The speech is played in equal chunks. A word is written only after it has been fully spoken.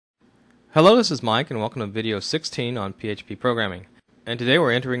Hello, this is Mike, and welcome to video 16 on PHP Programming. And today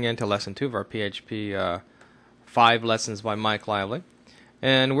we're entering into lesson 2 of our PHP 5 lessons by Mike Lively.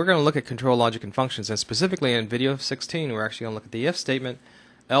 And we're going to look at control logic and functions. And specifically in video 16, we're actually going to look at the if statement,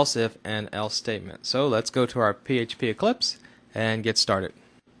 else if, and else statement. So let's go to our PHP Eclipse and get started.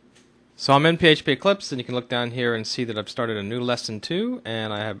 So I'm in PHP Eclipse, and you can look down here and see that I've started a new lesson 2,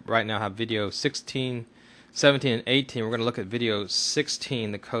 and I right now have video 16, 17, and 18. We're going to look at video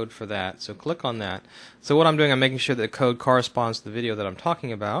 16, the code for that. So click on that. So what I'm doing, I'm making sure that the code corresponds to the video that I'm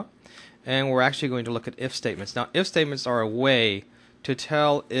talking about, and we're actually going to look at if statements. Now, if statements are a way to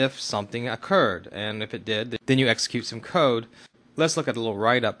tell if something occurred, and if it did, then you execute some code. Let's look at a little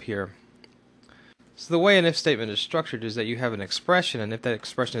write-up here. So the way an if statement is structured is that you have an expression, and if that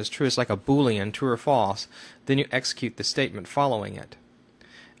expression is true, it's like a Boolean, true or false, then you execute the statement following it.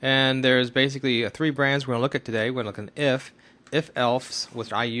 And there's basically three brands we're going to look at today. We're going to look at if else,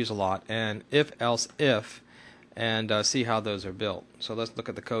 which I use a lot, and if else if, and see how those are built. So let's look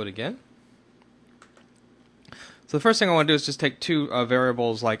at the code again. So the first thing I want to do is just take two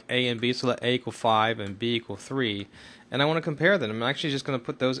variables like a and b, so let a equal 5 and b equal 3, and I want to compare them. I'm actually just going to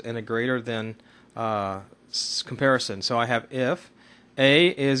put those in a greater than comparison. So I have if a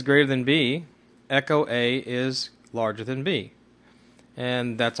is greater than b, echo a is larger than b.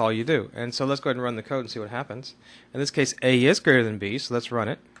 And that's all you do. And so let's go ahead and run the code and see what happens. In this case, a is greater than b, so let's run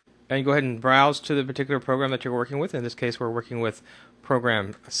it. And you go ahead and browse to the particular program that you're working with. In this case, we're working with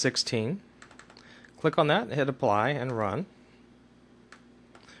program 16. Click on that, hit apply, and run.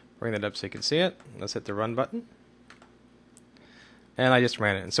 Bring that up so you can see it. Let's hit the run button. And I just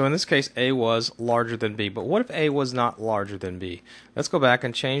ran it. And so in this case, a was larger than b. But what if a was not larger than b? Let's go back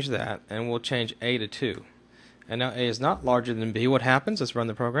and change that, and we'll change a to 2. And now a is not larger than b. What happens? Let's run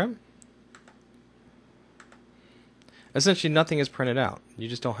the program. Essentially, nothing is printed out. You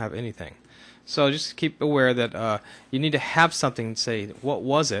just don't have anything. So just keep aware that you need to have something to say, what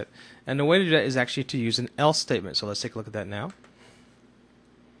was it? And the way to do that is actually to use an else statement. So let's take a look at that now.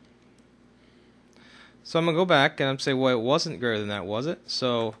 So I'm going to go back and I'm say, well, it wasn't greater than that, was it?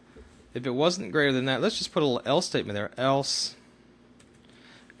 So if it wasn't greater than that, let's just put a little else statement there. Else.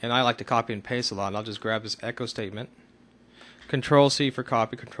 And I like to copy and paste a lot. I'll just grab this echo statement. Control C for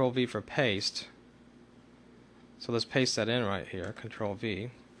copy, Control V for paste. So let's paste that in right here. Control V.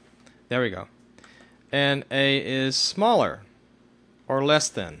 There we go. And A is smaller or less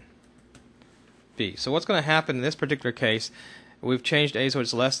than B. So what's going to happen in this particular case, we've changed A so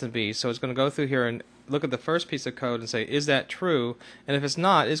it's less than B. So it's going to go through here and look at the first piece of code and say, is that true? And if it's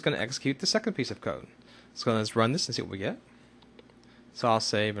not, it's going to execute the second piece of code. So let's run this and see what we get. So I'll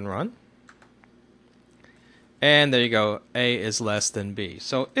save and run. And there you go, A is less than B.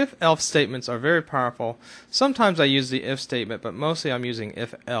 So if-else statements are very powerful. Sometimes I use the if statement, but mostly I'm using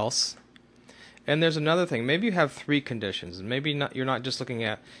if-else. And there's another thing. Maybe you have three conditions. And maybe you're not just looking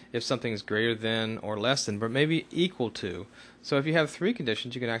at if something is greater than or less than, but maybe equal to. So if you have three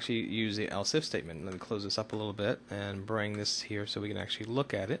conditions, you can actually use the else-if statement. Let me close this up a little bit and bring this here so we can actually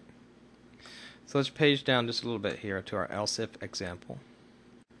look at it. So let's page down just a little bit here to our else if example.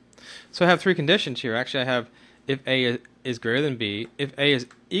 So I have three conditions here. Actually, I have if A is greater than B, if A is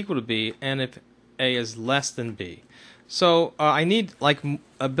equal to B, and if A is less than B. So I need like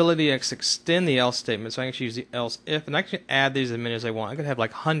ability to extend the else statement, so I can actually use the else if, and I can add these as many as I want. I could have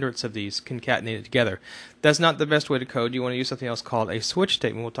like hundreds of these concatenated together. That's not the best way to code. You want to use something else called a switch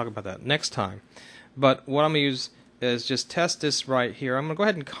statement. We'll talk about that next time. But what I'm going to use is just test this right here. I'm going to go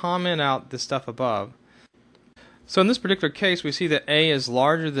ahead and comment out this stuff above. So in this particular case, we see that A is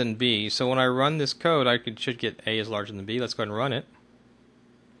larger than B. So when I run this code, I should get A is larger than B. Let's go ahead and run it.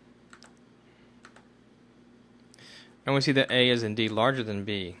 And we see that A is indeed larger than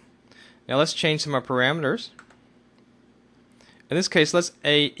B. Now let's change some of our parameters. In this case, let's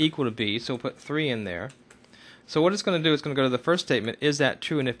A equal to B. So we'll put 3 in there. So what it's going to do is going to go to the first statement, is that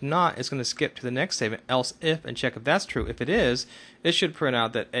true? And if not, it's going to skip to the next statement, else if, and check if that's true. If it is, it should print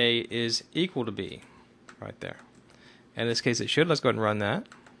out that A is equal to B, right there. In this case, it should. Let's go ahead and run that.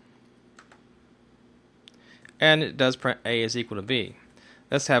 And it does print A is equal to B.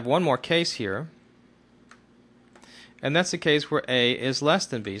 Let's have one more case here. And that's the case where A is less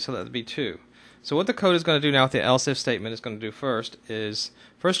than B, so that would be 2. So what the code is going to do now with the else if statement is going to do first is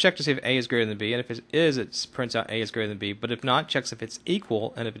check to see if A is greater than B, and if it is, it prints out A is greater than B, but if not, checks if it's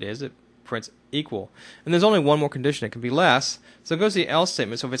equal, and if it is, it prints equal. And there's only one more condition, it can be less, so it goes to the else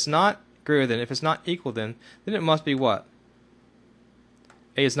statement. So if it's not greater than, if it's not equal then it must be what?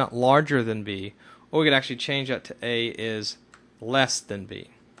 A is not larger than B, or we could actually change that to A is less than B.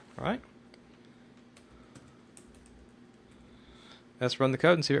 Alright? Let's run the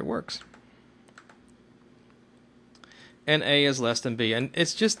code and see if it works. and A is less than B. And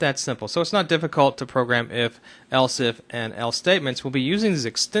it's just that simple. So it's not difficult to program if, and else statements. We'll be using these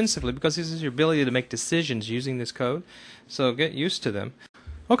extensively because this is your ability to make decisions using this code. So get used to them.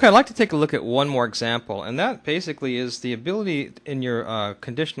 Okay, I'd like to take a look at one more example, and that basically is the ability in your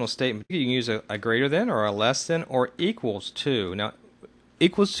conditional statement. You can use a greater than or a less than or equals to. Now,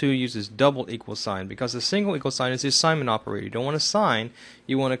 equals to uses double equal sign because the single equal sign is the assignment operator. You don't want to assign,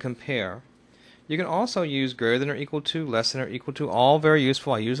 you want to compare. You can also use greater than or equal to, less than or equal to, all very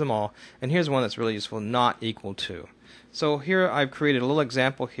useful. I use them all. And here's one that's really useful, not equal to. So here I've created a little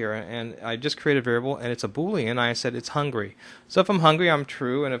example here, and I just created a variable, and it's a Boolean. I said it's hungry. So if I'm hungry, I'm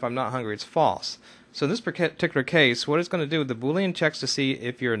true, and if I'm not hungry, it's false. So in this particular case, what it's going to do, the Boolean checks to see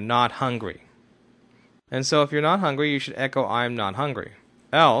if you're not hungry. And so if you're not hungry, you should echo I'm not hungry.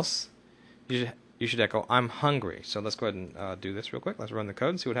 Else, you should echo I'm hungry. So let's go ahead and do this real quick. Let's run the code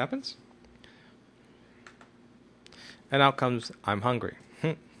and see what happens. And out comes I'm hungry.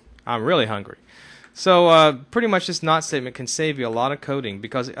 I'm really hungry. So pretty much this not statement can save you a lot of coding,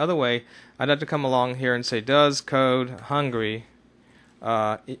 because the other way I'd have to come along here and say does code hungry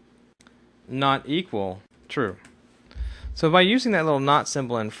not equal true. So by using that little not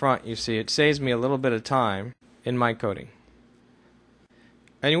symbol in front, you see it saves me a little bit of time in my coding.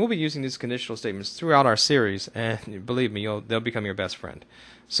 And we'll be using these conditional statements throughout our series, and believe me, they'll become your best friend.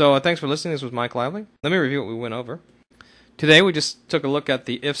 So thanks for listening. This was Mike Lively. Let me review what we went over. Today we just took a look at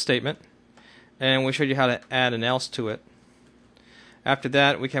the if statement, and we showed you how to add an else to it. After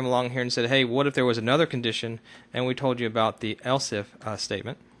that, we came along here and said, hey, what if there was another condition? And we told you about the else if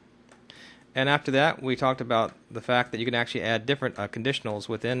statement. And after that, we talked about the fact that you can actually add different conditionals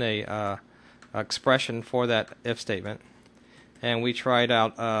within a expression for that if statement. And we tried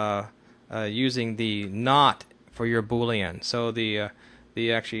out using the not for your Boolean. So the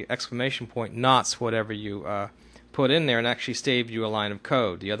actually exclamation point nots whatever you put in there, and actually saved you a line of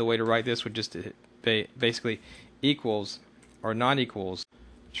code. The other way to write this would just basically equals or not equals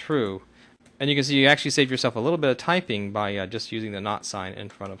true. And you can see you actually saved yourself a little bit of typing by just using the not sign in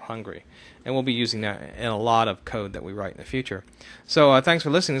front of hungry. And we'll be using that in a lot of code that we write in the future. So thanks for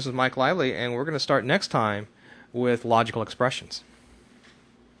listening. This was Mike Lively, and we're going to start next time with logical expressions.